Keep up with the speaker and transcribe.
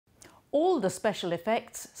All the special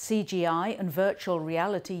effects, CGI and virtual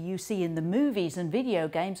reality you see in the movies and video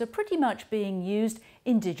games are pretty much being used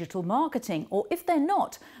in digital marketing, or if they're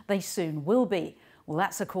not, they soon will be. Well,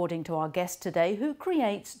 that's according to our guest today, who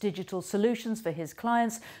creates digital solutions for his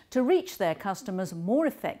clients to reach their customers more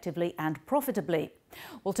effectively and profitably.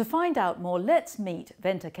 Well, to find out more, let's meet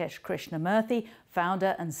Venkatesh Krishnamurthy,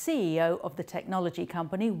 founder and CEO of the technology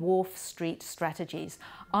company Wharf Street Strategies.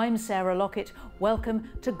 I'm Sarah Lockett. Welcome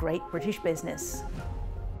to Great British Business.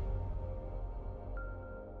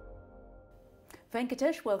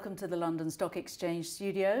 Venkatesh, welcome to the London Stock Exchange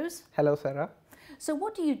studios. Hello, Sarah. So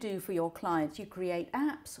what do you do for your clients? You create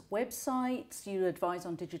apps, websites, you advise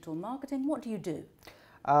on digital marketing. What do you do?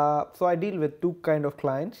 So I deal with two kind of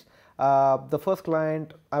clients. The first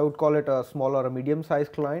client, I would call it a small or a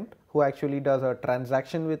medium-sized client who actually does a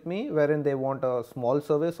transaction with me wherein they want a small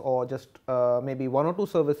service or just maybe one or two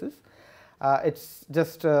services. It's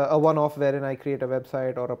just a one-off wherein I create a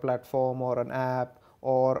website or a platform or an app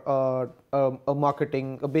or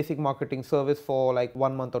a basic marketing service for like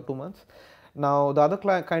 1 month or 2 months. Now, the other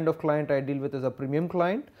kind of client I deal with is a premium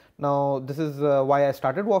client. Now, this is why I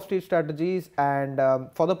started Wharf Street Strategies, and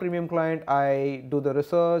for the premium client, I do the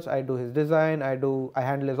research, I do his design, I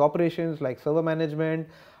handle his operations like server management,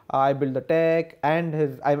 I build the tech,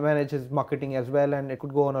 and I manage his marketing as well, and it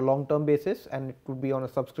could go on a long-term basis and it could be on a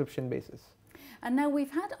subscription basis. And now we've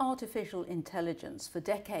had artificial intelligence for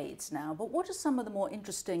decades now, but what are some of the more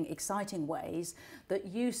interesting, exciting ways that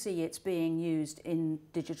you see it's being used in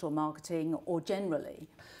digital marketing or generally?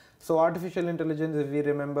 So artificial intelligence, if we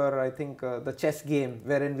remember, I think the chess game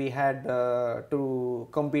wherein we had to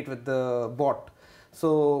compete with the bot.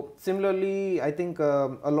 So similarly, I think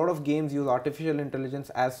a lot of games use artificial intelligence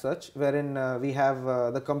as such, wherein we have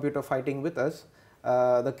the computer fighting with us.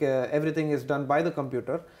 Everything is done by the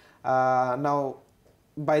computer. Now,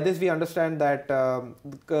 by this we understand that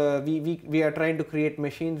we are trying to create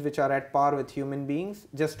machines which are at par with human beings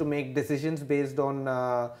just to make decisions based on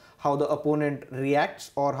how the opponent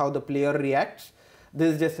reacts or how the player reacts.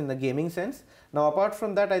 This is just in the gaming sense. Now, apart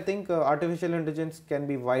from that, I think artificial intelligence can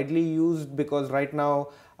be widely used because right now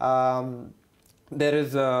there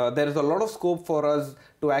is a lot of scope for us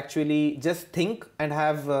to actually just think and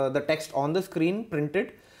have the text on the screen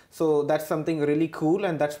printed. So that's something really cool,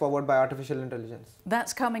 and that's powered by artificial intelligence.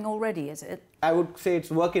 That's coming already, is it? I would say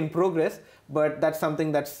it's work in progress, but that's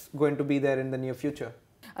something that's going to be there in the near future.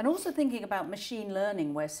 And also thinking about machine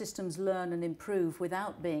learning, where systems learn and improve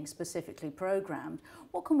without being specifically programmed.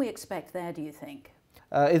 What can we expect there, do you think?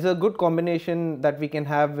 Is a good combination that we can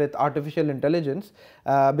have with artificial intelligence,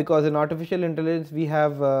 because in artificial intelligence we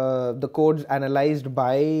have the codes analyzed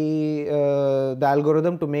by the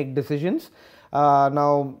algorithm to make decisions.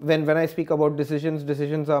 Now, when I speak about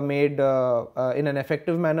decisions are made in an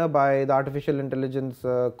effective manner by the artificial intelligence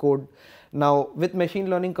code. Now, with machine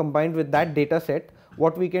learning combined with that data set,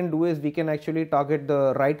 what we can do is we can actually target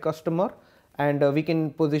the right customer, and we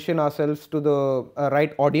can position ourselves to the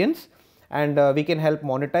right audience, and we can help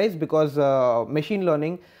monetize, because machine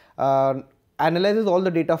learning analyzes all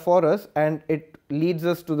the data for us, and it leads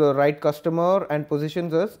us to the right customer and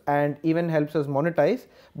positions us and even helps us monetize.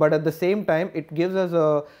 But at the same time, it gives us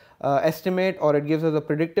a estimate, or it gives us a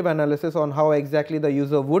predictive analysis on how exactly the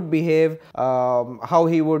user would behave, how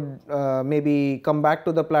he would maybe come back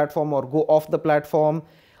to the platform or go off the platform.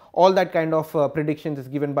 All that kind of predictions is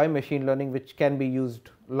given by machine learning, which can be used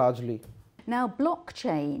largely. Now,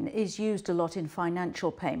 blockchain is used a lot in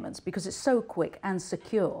financial payments because it's so quick and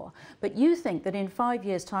secure. But you think that in 5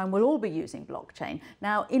 years' time we'll all be using blockchain.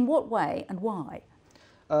 Now, in what way and why?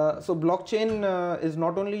 So blockchain is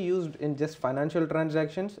not only used in just financial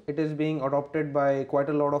transactions, it is being adopted by quite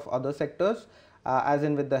a lot of other sectors, as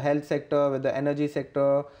in with the health sector, with the energy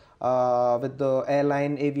sector, with the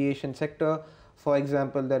airline aviation sector. For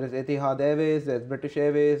example, there is Etihad Airways, there is British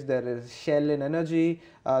Airways, there is Shell in energy,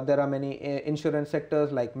 there are many insurance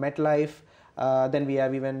sectors like MetLife, then we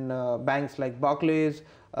have even banks like Barclays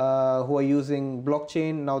who are using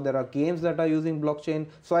blockchain. Now there are games that are using blockchain.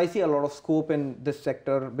 So I see a lot of scope in this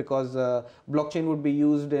sector, because blockchain would be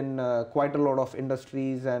used in quite a lot of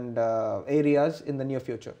industries and areas in the near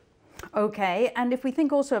future. Okay, and if we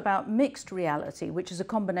think also about mixed reality, which is a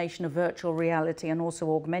combination of virtual reality and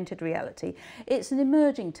also augmented reality, it's an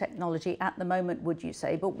emerging technology at the moment, would you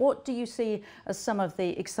say? But what do you see as some of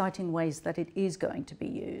the exciting ways that it is going to be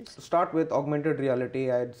used? To start with augmented reality,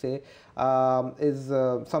 I'd say, is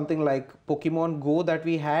something like Pokemon Go that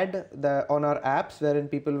we had on our apps, wherein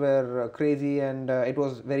people were crazy and it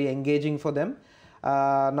was very engaging for them.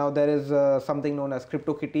 Now there is something known as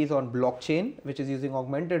CryptoKitties on blockchain, which is using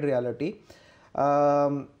augmented reality.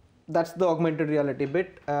 That's the augmented reality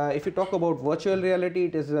bit. If you talk about virtual reality,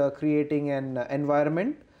 it is creating an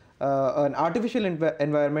environment, an artificial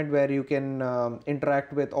environment where you can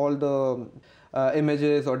interact with all the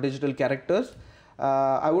images or digital characters.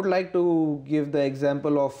 I would like to give the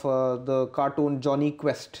example of the cartoon Johnny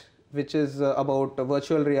Quest, which is about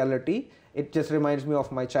virtual reality. It just reminds me of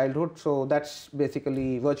my childhood, so that's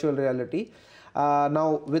basically virtual reality.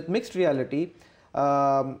 Now with mixed reality,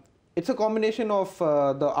 it's a combination of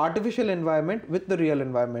the artificial environment with the real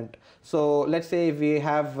environment. So let's say if we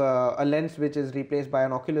have a lens which is replaced by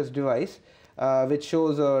an Oculus device, which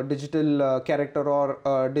shows a digital character or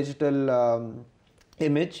a digital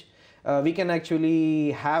image, we can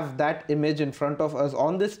actually have that image in front of us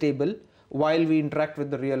on this table while we interact with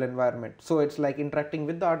the real environment. So it's like interacting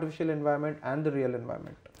with the artificial environment and the real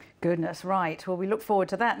environment. Goodness, right. Well, we look forward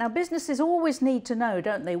to that. Now, businesses always need to know,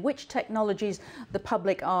 don't they, which technologies the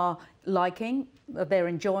public are liking, they're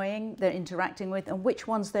enjoying, they're interacting with, and which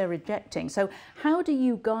ones they're rejecting. So how do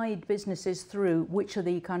you guide businesses through which are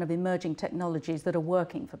the kind of emerging technologies that are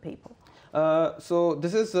working for people? So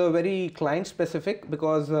this is very client specific,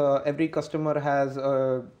 because every customer has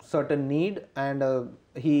a certain need and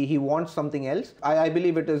he wants something else. I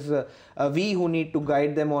believe it is we who need to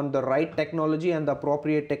guide them on the right technology and the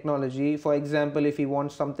appropriate technology. For example, if he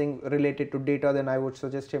wants something related to data, then I would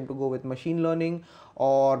suggest him to go with machine learning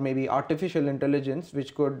or maybe artificial intelligence,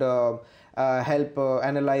 which could help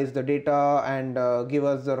analyze the data and give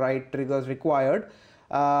us the right triggers required.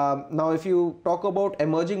 Now, if you talk about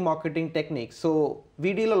emerging marketing techniques, so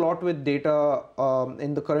we deal a lot with data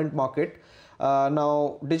in the current market.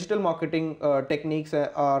 Now, digital marketing techniques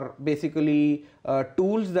are basically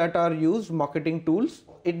tools that are used, marketing tools.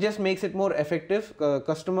 It just makes it more effective.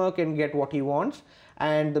 Customer can get what he wants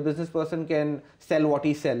and the business person can sell what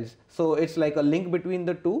he sells. So it's like a link between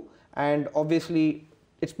the two, and obviously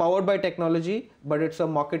it's powered by technology, but it's a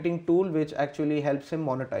marketing tool which actually helps him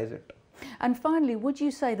monetize it. And finally, would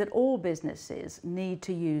you say that all businesses need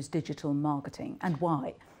to use digital marketing, and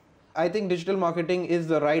why? I think digital marketing is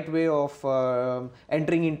the right way of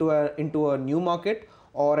entering into a new market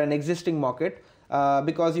or an existing market,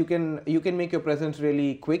 because you can make your presence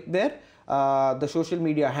really quick there. The social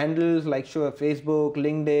media handles like Facebook,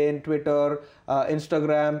 LinkedIn, Twitter,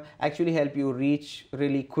 Instagram actually help you reach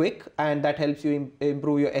really quick, and that helps you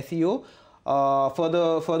improve your SEO.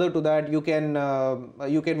 Further to that, you can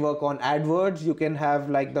work on AdWords. You can have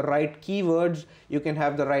like the right keywords, you can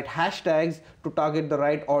have the right hashtags to target the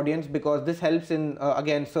right audience, because this helps in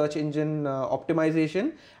again search engine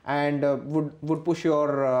optimization, and would push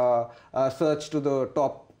your search to the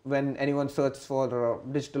top when anyone searches for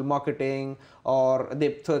digital marketing or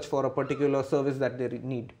they search for a particular service that they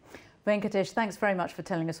need. Venkatesh, thanks very much for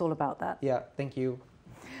telling us all about that. Yeah, thank you.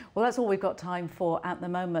 Well, that's all we've got time for at the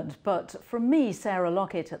moment. But from me, Sarah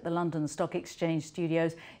Lockett at the London Stock Exchange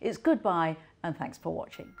Studios, it's goodbye and thanks for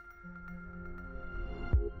watching.